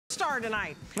Star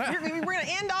tonight. We're going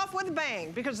to end off with a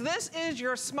bang because this is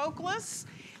your smokeless.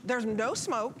 There's no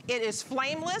smoke. It is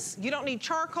flameless. You don't need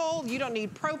charcoal. You don't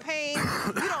need propane.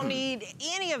 You don't need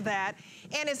any of that.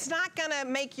 And it's not going to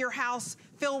make your house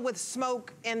filled with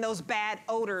smoke and those bad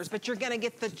odors, but you're going to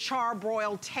get the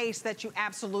charbroiled taste that you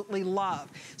absolutely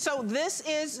love. So this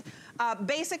is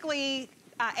basically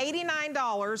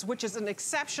 $89, which is an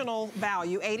exceptional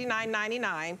value,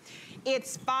 $89.99.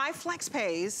 It's 5 flex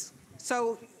pays.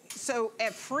 So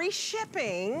at free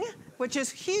shipping, which is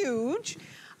huge,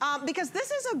 because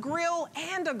this is a grill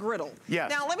and a griddle. Yes.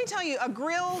 Now, let me tell you, a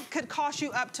grill could cost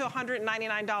you up to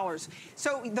 $199.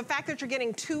 So the fact that you're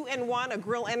getting 2-in-1, a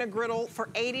grill and a griddle for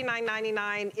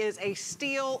 $89.99 is a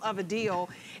steal of a deal.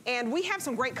 And we have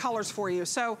some great colors for you.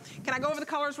 So can I go over the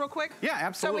colors real quick? Yeah,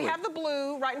 absolutely. So we have the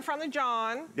blue right in front of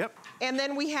John. Yep. And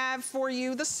then we have for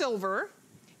you the silver.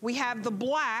 We have the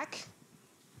black.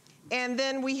 And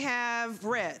then we have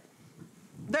red.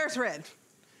 There's red.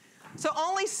 So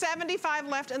only 75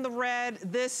 left in the red.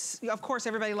 This, of course,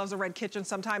 everybody loves a red kitchen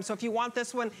sometimes. So if you want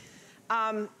this one,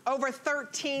 over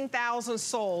 13,000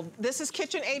 sold. This is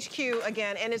Kitchen HQ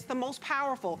again, and it's the most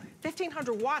powerful.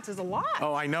 1500 watts is a lot.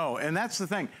 Oh, I know, and that's the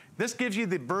thing. This gives you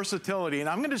the versatility, and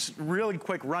I'm gonna just really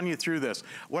quick run you through this.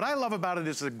 What I love about it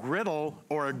is a griddle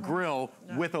or a grill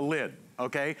with a lid.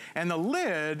 Okay, and the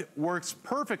lid works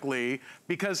perfectly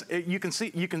because you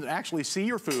can actually see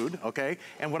your food. Okay,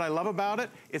 and what I love about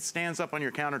it, it stands up on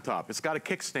your countertop. It's got a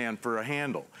kickstand for a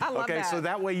handle. I love that. So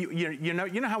that way you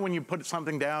know how when you put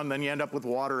something down, then you end up with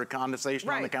water or condensation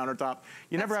on the countertop.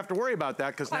 You never have to worry about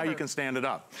that because now you can stand it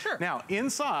up. Sure. Now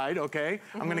inside, okay,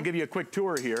 I'm going to give you a quick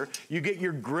tour here. You get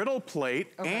your griddle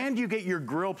plate and you get your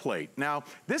grill plate. Now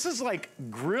this is like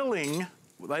grilling.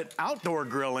 Like outdoor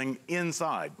grilling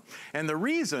inside. And the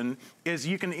reason is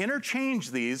you can interchange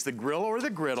these, the grill or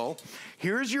the griddle.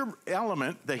 Here's your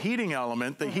element, the heating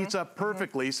element that heats up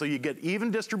perfectly so you get even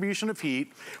distribution of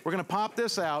heat. We're gonna pop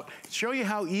this out, show you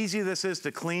how easy this is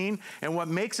to clean and what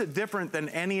makes it different than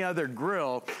any other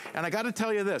grill. And I gotta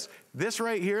tell you this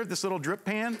right here, this little drip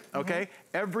pan, okay,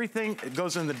 everything, it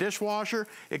goes in the dishwasher,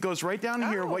 it goes right down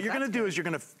here. What you're gonna do is you're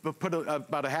gonna put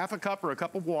about a half a cup or a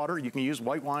cup of water. You can use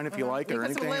white wine if you like or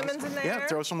anything else. Some lemons in there. Yeah,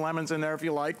 throw some lemons in there if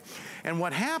you like. And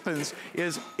what happens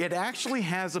is it actually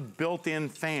has a built-in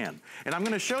fan. And I'm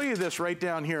gonna show you this right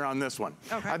down here on this one.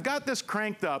 Okay. I've got this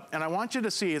cranked up and I want you to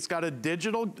see it's got a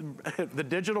digital, the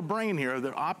digital brain here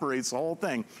that operates the whole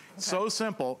thing. Okay. So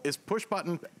simple, is push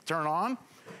button, turn on,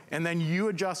 and then you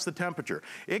adjust the temperature.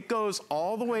 It goes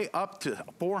all the way up to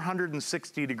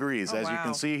 460 degrees, as you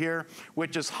can see here,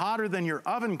 which is hotter than your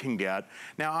oven can get.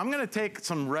 Now, I'm gonna take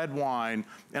some red wine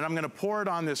and I'm gonna pour it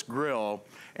on this grill.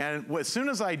 And as soon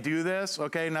as I do this,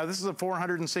 okay, now this is a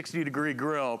 460 degree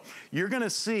grill, you're gonna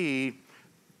see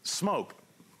smoke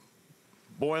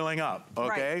boiling up,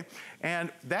 okay? Right. And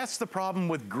that's the problem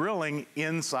with grilling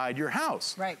inside your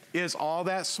house, is all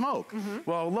that smoke.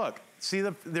 Well, look, see,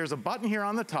 there's a button here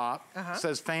on the top,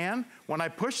 says fan. When I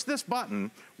push this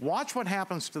button, watch what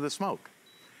happens to the smoke.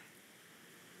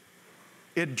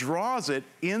 It draws it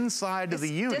inside of the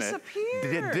unit.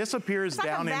 It disappears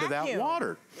down into that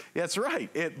water. That's right.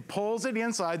 It pulls it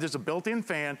inside. There's a built-in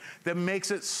fan that makes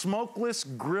it smokeless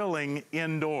grilling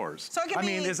indoors. So it can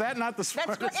be, is that not the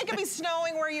smartest? It could be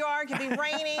snowing where you are. It could be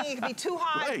raining. It could be too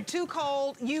hot, too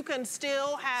cold. You can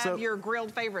still have your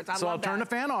grilled favorites. I love that. So I'll turn the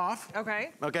fan off.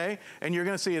 Okay. Okay. And you're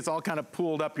going to see it's all kind of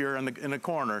pooled up here in the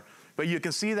corner. But you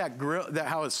can see that grill,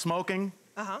 how it's smoking.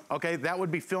 Okay, that would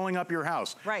be filling up your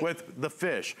house with the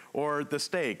fish or the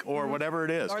steak or whatever it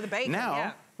is. Or the bacon,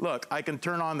 Now, look, I can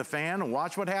turn on the fan and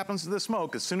watch what happens to the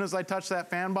smoke. As soon as I touch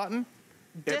that fan button,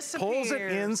 it pulls it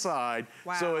inside,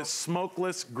 so it's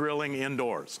smokeless grilling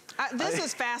indoors. This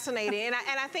is fascinating, and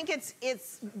I think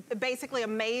it's basically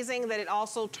amazing that it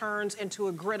also turns into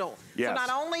a griddle. So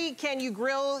not only can you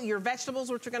grill your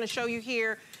vegetables, which we're gonna show you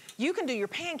here, you can do your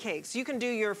pancakes, you can do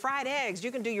your fried eggs, you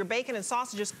can do your bacon and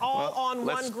sausages all on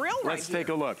one grill right here. Let's take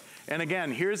a look. And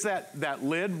again, here's that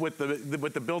lid with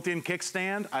the built-in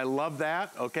kickstand. I love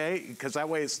that, okay? Because that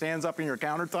way it stands up in your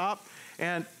countertop.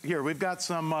 And here, we've got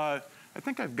some, I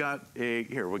think I've got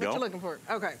here we go. What you looking for?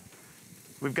 Okay.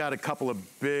 We've got a couple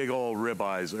of big old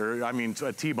ribeyes, or I mean,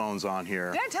 T-bones on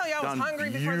here. Did I tell you I was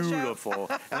hungry before the show? Beautiful.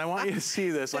 And I want you to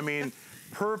see this. I mean,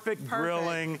 perfect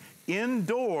grilling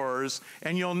indoors.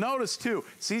 And you'll notice too,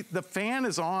 see, the fan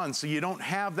is on so you don't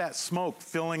have that smoke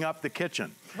filling up the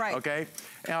kitchen. Okay?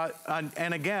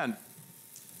 And again,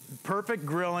 perfect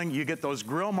grilling. You get those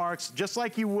grill marks just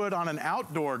like you would on an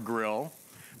outdoor grill,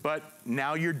 but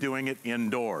now you're doing it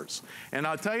indoors. And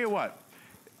I'll tell you what,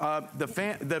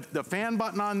 the fan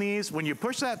button on these, when you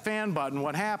push that fan button,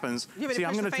 what happens, see,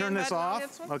 I'm gonna turn this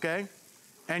off, okay?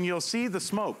 And you'll see the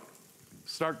smoke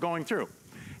start going through.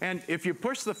 And if you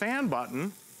push the fan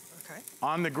button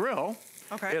on the grill,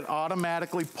 it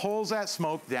automatically pulls that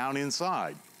smoke down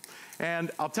inside.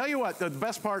 And I'll tell you what, the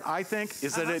best part, I think,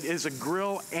 is that it is a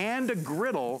grill and a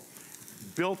griddle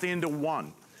built into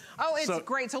one. Oh, it's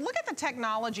great. So look at the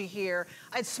technology here.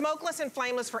 It's smokeless and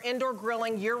flameless for indoor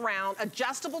grilling year-round.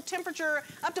 Adjustable temperature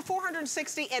up to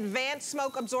 460. Advanced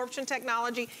smoke absorption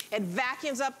technology. It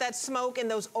vacuums up that smoke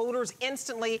and those odors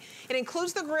instantly. It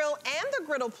includes the grill and the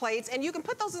griddle plates, and you can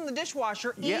put those in the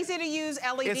dishwasher. Easy to use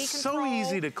LED control. It's so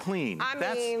easy to clean.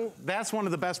 That's one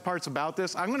of the best parts about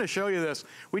this. I'm gonna show you this.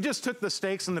 We just took the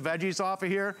steaks and the veggies off of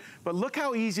here, but look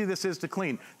how easy this is to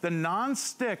clean. The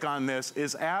non-stick on this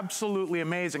is absolutely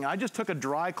amazing. I just took a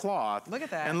dry cloth. Look at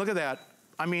that. And look at that.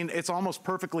 I mean, it's almost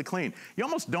perfectly clean. You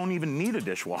almost don't even need a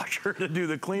dishwasher to do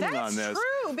the cleaning on this. That's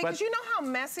true, because you know how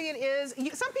messy it is?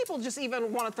 Some people just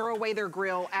even want to throw away their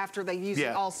grill after they use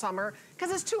it all summer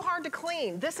because it's too hard to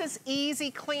clean. This is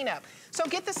easy cleanup. So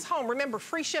get this home. Remember,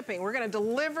 free shipping. We're going to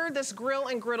deliver this grill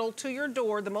and griddle to your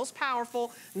door, the most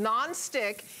powerful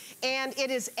non-stick, and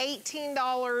it is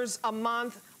 $18 a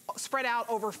month spread out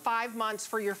over 5 months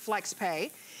for your flex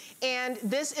pay. And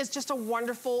this is just a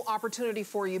wonderful opportunity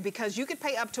for you because you could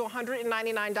pay up to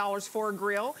 $199 for a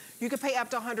grill. You could pay up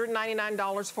to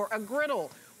 $199 for a griddle.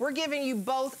 We're giving you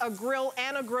both a grill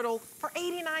and a griddle for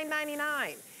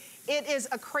 $89.99. It is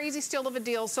a crazy steal of a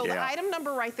deal. So the item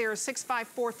number right there is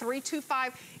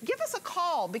 654-325. Give us a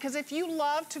call because if you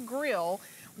love to grill,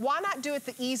 why not do it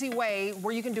the easy way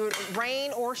where you can do it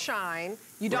rain or shine?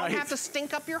 You don't have to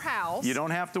stink up your house. You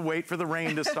don't have to wait for the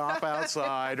rain to stop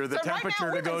outside or the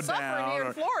temperature to go down. Here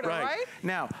in Florida, right?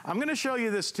 Now, I'm going to show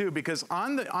you this too because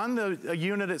on the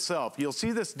unit itself, you'll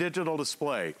see this digital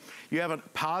display. You have a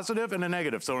positive and a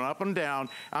negative, so an up and down.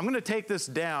 I'm going to take this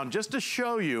down just to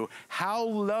show you how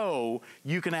low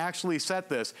you can actually set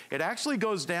this. It actually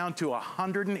goes down to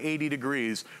 180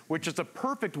 degrees, which is a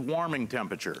perfect warming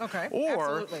temperature. Okay,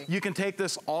 or you can take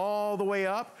this all the way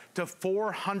up to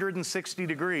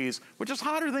 460 degrees, which is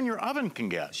hotter than your oven can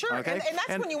get. Sure, and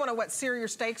that's when you want to sear your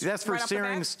steaks. That's for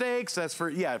searing steaks. That's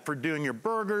for for doing your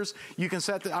burgers. You can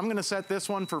set. I'm going to set this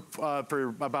one for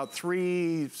about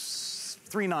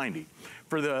 $390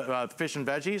 for the fish and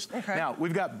veggies. Okay. Now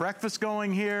we've got breakfast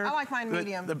going here. I like mine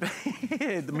medium. The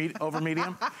meat over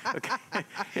medium. Okay.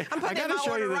 I'm putting it in my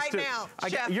order right now.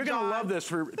 You're going to love this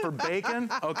for bacon.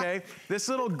 Okay. This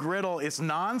little griddle is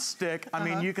non-stick. I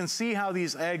mean, you can see how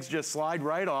these eggs just slide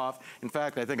right off. In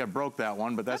fact, I think I broke that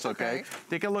one, but that's okay.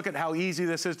 Take a look at how easy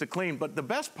this is to clean. But the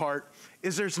best part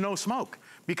is there's no smoke.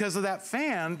 Because of that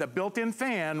fan, the built-in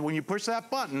fan, when you push that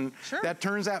button, that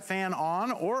turns that fan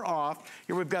on or off.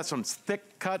 Here we've got some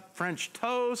thick-cut French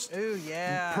toast. Ooh,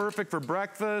 yeah. Perfect for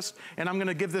breakfast. And I'm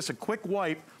gonna give this a quick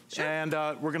wipe. And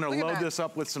we're gonna load this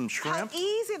up with some shrimp. How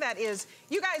easy that is.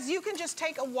 You guys, you can just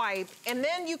take a wipe and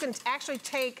then you can actually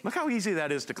take... Look how easy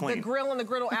that is to clean. The grill and the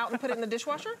griddle out and put it in the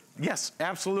dishwasher? Yes,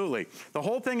 absolutely. The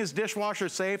whole thing is dishwasher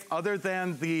safe other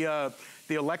than the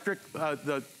electric,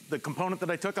 the component that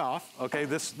I took off, okay,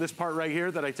 this part right here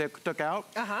that I took out,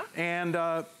 and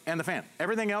the fan.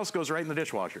 Everything else goes right in the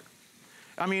dishwasher.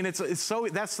 I mean, it's so,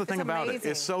 that's the thing about it.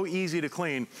 It's so easy to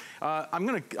clean. I'm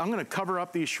gonna cover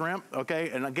up these shrimp, okay,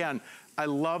 and again, I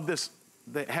love this.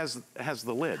 That has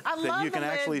the lid that you can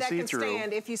actually see through.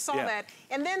 Stand, if you saw that,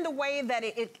 and then the way that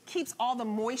it keeps all the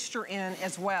moisture in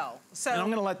as well. So and I'm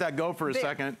going to let that go for a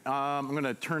second. I'm going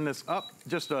to turn this up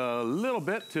just a little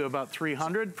bit to about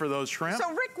 300 for those shrimp. So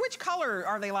Rick, which color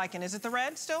are they liking? Is it the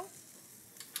red still?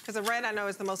 Because the red I know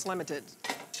is the most limited.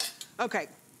 Okay.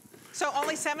 So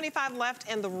only 75 left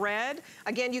in the red.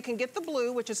 Again, you can get the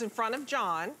blue, which is in front of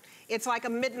John. It's like a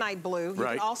midnight blue. You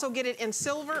can also get it in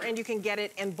silver and you can get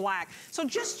it in black. So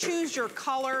just choose your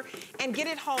color and get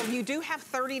it home. You do have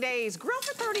 30 days. Grill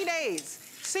for 30 days.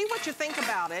 See what you think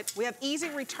about it. We have easy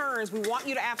returns. We want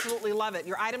you to absolutely love it.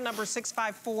 Your item number is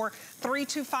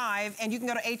 654-325, and you can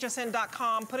go to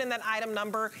hsn.com, put in that item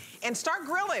number, and start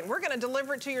grilling. We're gonna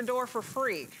deliver it to your door for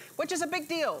free, which is a big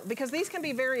deal because these can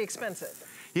be very expensive.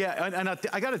 Yeah, and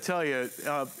I got to tell you,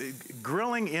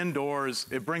 grilling indoors,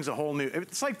 it brings a whole new,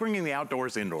 it's like bringing the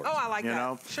outdoors indoors. Oh, I like that. You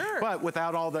know? Sure. But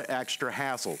without all the extra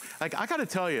hassle. Like, I got to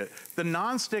tell you, the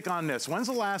non-stick on this, when's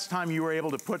the last time you were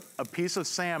able to put a piece of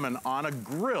salmon on a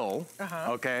grill,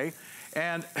 okay?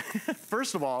 And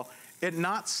first of all, it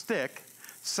not stick.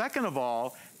 Second of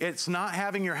all, it's not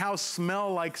having your house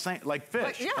smell like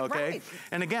fish, okay? Right.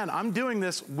 And again, I'm doing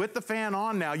this with the fan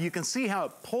on now. You can see how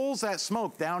it pulls that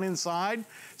smoke down inside,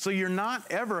 so you're not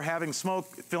ever having smoke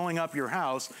filling up your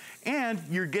house, and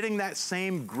you're getting that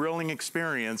same grilling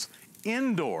experience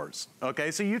indoors,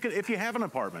 okay? So you could, if you have an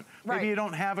apartment, maybe you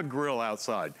don't have a grill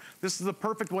outside, this is the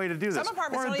perfect way to do this. Some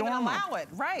apartments don't even allow it,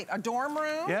 right? A dorm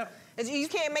room. Yep. You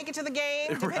can't make it to the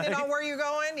game, depending on where you're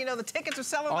going. You know, the tickets are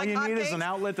selling like hotcakes. All you need is an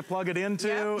outlet to plug it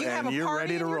into, and you're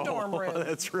ready to roll. Dorm room.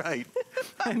 That's right.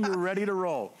 And you're ready to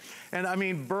roll. And I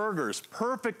mean, burgers,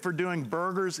 perfect for doing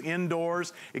burgers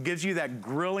indoors. It gives you that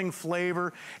grilling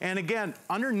flavor. And again,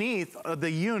 underneath the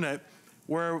unit,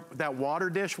 where that water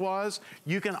dish was,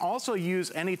 you can also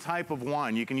use any type of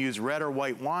wine. You can use red or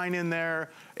white wine in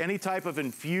there, any type of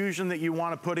infusion that you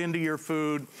want to put into your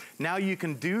food. Now you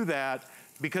can do that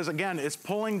because again, it's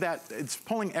pulling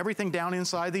everything down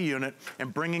inside the unit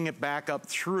and bringing it back up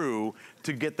through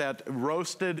to get that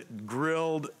roasted,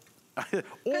 grilled,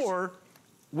 or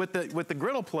with the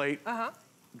griddle plate,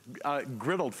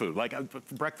 griddled food, like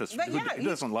breakfast. Who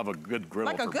doesn't love a good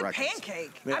griddle for breakfast? Like a good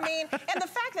pancake. Yeah. I mean, and the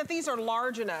fact that these are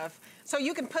large enough, so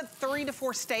you can put 3 to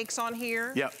 4 steaks on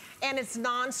here. Yep. And it's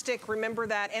non-stick, remember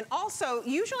that. And also,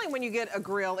 usually when you get a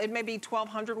grill, it may be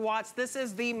 1200 watts. This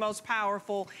is the most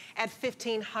powerful at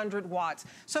 1500 watts.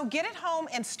 So get it home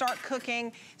and start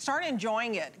cooking, start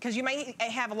enjoying it, because you may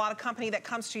have a lot of company that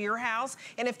comes to your house,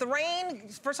 and if the rain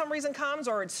for some reason comes,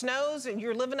 or it snows, and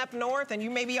you're living up north, and you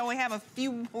maybe only have a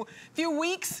few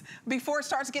weeks before it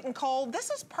starts getting cold, this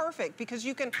is perfect, because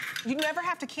you never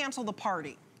have to cancel the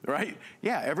party. Right?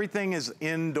 Yeah, everything is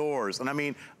indoors. And I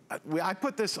mean, I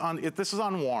put this on, this is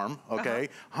on warm, okay?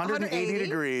 180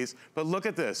 degrees, but look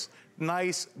at this.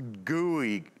 Nice,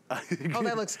 gooey. Oh,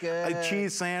 that looks good.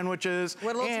 Cheese sandwiches.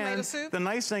 With a little tomato soup? The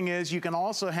nice thing is you can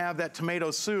also have that tomato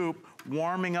soup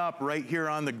warming up right here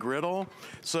on the griddle.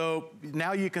 So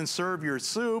now you can serve your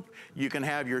soup, you can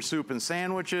have your soup and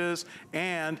sandwiches,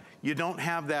 and you don't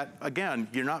have that, again,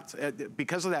 you're not,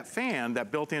 because of that fan,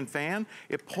 that built-in fan,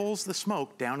 it pulls the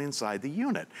smoke down inside the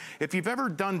unit. If you've ever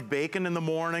done bacon in the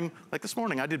morning, like this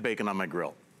morning I did bacon on my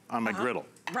grill, on my griddle,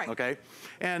 okay?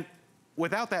 And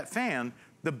without that fan,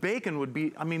 the bacon would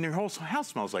be, I mean, your whole house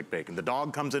smells like bacon. The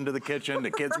dog comes into the kitchen,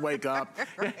 the kids wake up.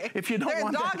 If you don't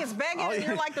want that. The dog is begging, and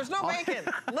you're like, there's no bacon.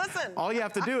 Listen. All you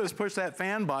have to do is push that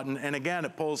fan button, and again,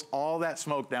 it pulls all that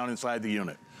smoke down inside the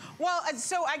unit. Well,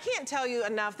 so I can't tell you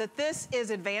enough that this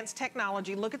is advanced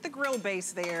technology. Look at the grill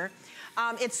base there.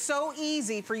 It's so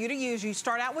easy for you to use. You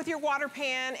start out with your water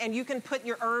pan, and you can put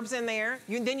your herbs in there.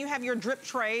 Then you have your drip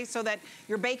tray so that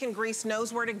your bacon grease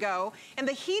knows where to go. And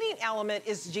the heating element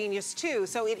is genius too.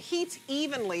 So it heats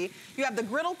evenly. You have the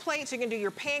griddle plates. You can do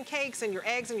your pancakes and your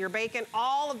eggs and your bacon.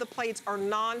 All of the plates are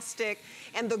non-stick.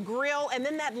 And the grill, and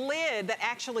then that lid that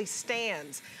actually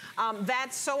stands.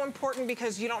 That's so important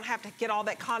because you don't have to get all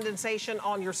that condensation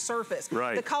on your surface.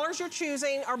 Right. The colors you're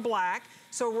choosing are black.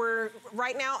 So we're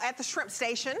right now at the shrimp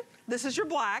station. This is your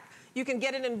black. You can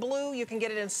get it in blue, you can get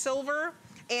it in silver,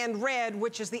 and red,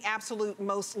 which is the absolute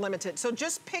most limited. So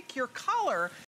just pick your color